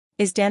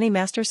Is Danny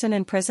Masterson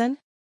in prison?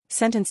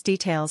 Sentence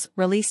details,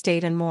 release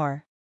date and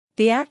more.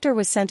 The actor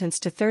was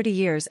sentenced to 30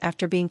 years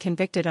after being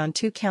convicted on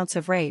 2 counts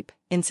of rape,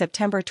 in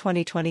September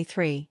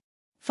 2023.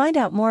 Find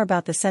out more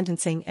about the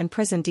sentencing and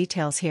prison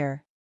details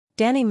here.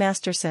 Danny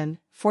Masterson,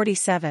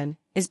 47,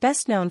 is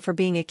best known for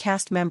being a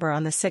cast member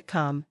on the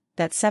sitcom,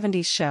 That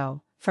 70s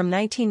Show, from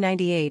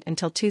 1998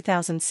 until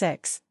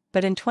 2006,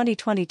 but in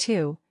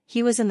 2022,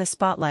 he was in the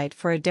spotlight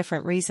for a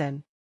different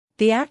reason.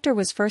 The actor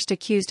was first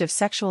accused of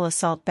sexual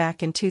assault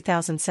back in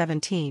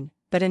 2017,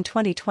 but in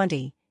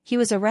 2020, he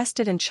was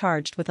arrested and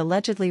charged with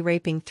allegedly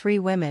raping 3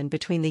 women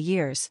between the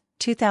years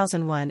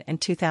 2001 and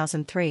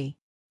 2003.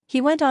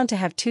 He went on to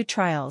have 2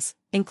 trials,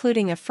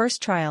 including a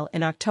first trial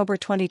in October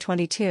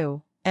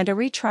 2022, and a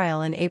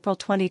retrial in April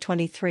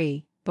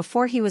 2023,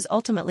 before he was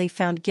ultimately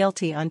found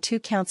guilty on 2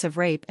 counts of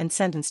rape and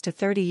sentenced to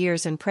 30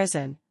 years in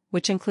prison,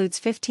 which includes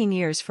 15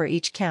 years for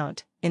each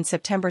count, in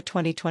September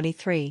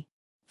 2023.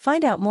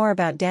 Find out more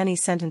about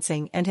Danny's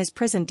sentencing and his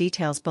prison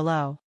details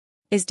below.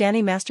 Is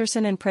Danny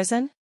Masterson in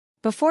prison?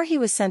 Before he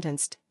was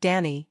sentenced,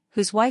 Danny,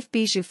 whose wife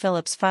Bijou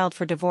Phillips filed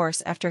for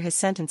divorce after his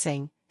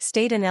sentencing,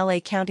 stayed in LA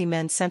County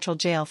Men's Central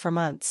Jail for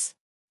months.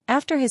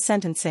 After his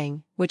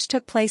sentencing, which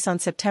took place on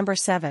September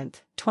 7,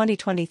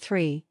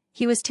 2023,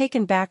 he was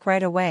taken back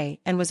right away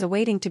and was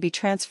awaiting to be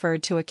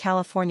transferred to a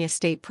California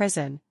state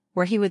prison,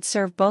 where he would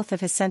serve both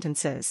of his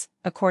sentences,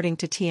 according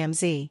to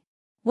TMZ.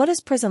 What is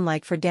prison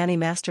like for Danny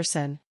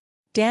Masterson?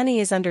 Danny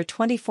is under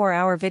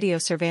 24-hour video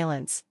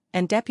surveillance,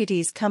 and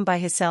deputies come by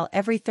his cell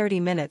every 30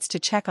 minutes to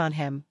check on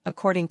him,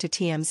 according to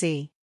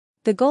TMZ.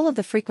 The goal of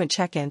the frequent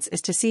check-ins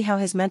is to see how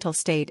his mental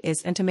state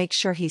is and to make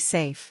sure he's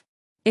safe.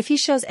 If he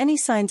shows any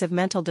signs of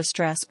mental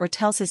distress or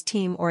tells his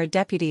team or a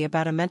deputy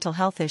about a mental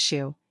health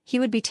issue, he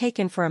would be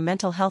taken for a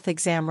mental health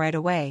exam right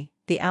away,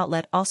 the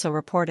outlet also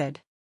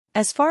reported.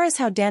 As far as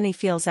how Danny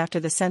feels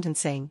after the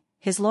sentencing,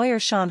 his lawyer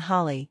Sean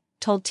Hawley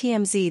told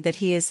TMZ that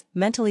he is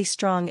mentally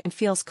strong and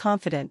feels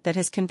confident that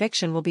his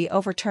conviction will be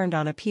overturned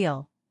on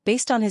appeal,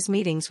 based on his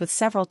meetings with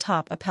several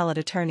top appellate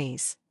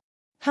attorneys.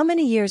 How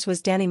many years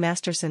was Danny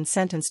Masterson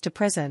sentenced to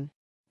prison?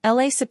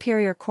 LA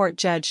Superior Court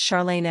Judge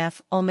Charlene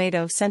F.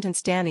 Olmedo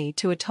sentenced Danny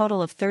to a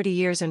total of 30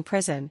 years in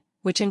prison,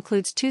 which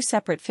includes 2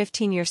 separate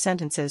 15-year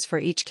sentences for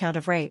each count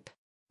of rape.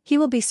 He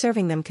will be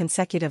serving them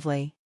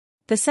consecutively.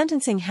 The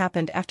sentencing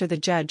happened after the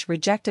judge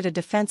rejected a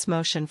defense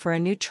motion for a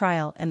new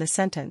trial, and the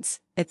sentence,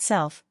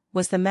 itself,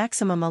 was the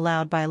maximum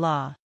allowed by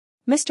law.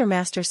 Mr.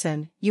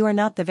 Masterson, you are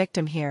not the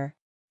victim here.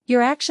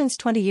 Your actions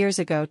 20 years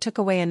ago took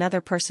away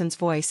another person's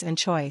voice and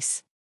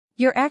choice.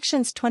 Your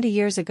actions 20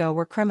 years ago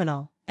were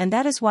criminal, and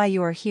that is why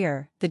you are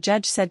here, the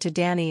judge said to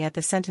Danny at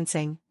the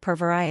sentencing, per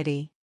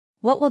Variety.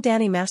 What will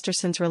Danny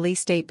Masterson's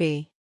release date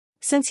be?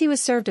 Since he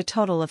was served a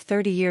total of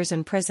 30 years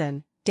in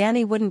prison,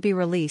 Danny wouldn't be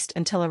released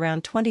until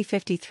around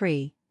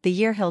 2053, the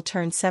year he'll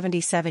turn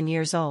 77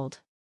 years old.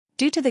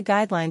 Due to the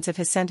guidelines of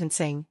his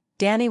sentencing,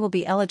 Danny will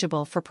be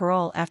eligible for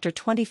parole after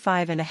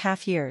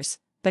 25.5 years,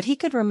 but he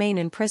could remain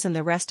in prison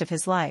the rest of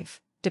his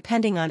life,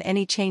 depending on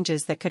any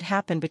changes that could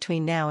happen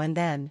between now and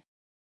then.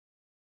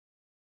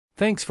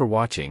 Thanks for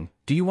watching.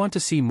 Do you want to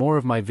see more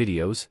of my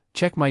videos?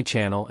 Check my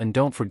channel and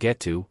don't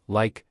forget to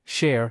like,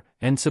 share,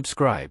 and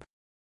subscribe.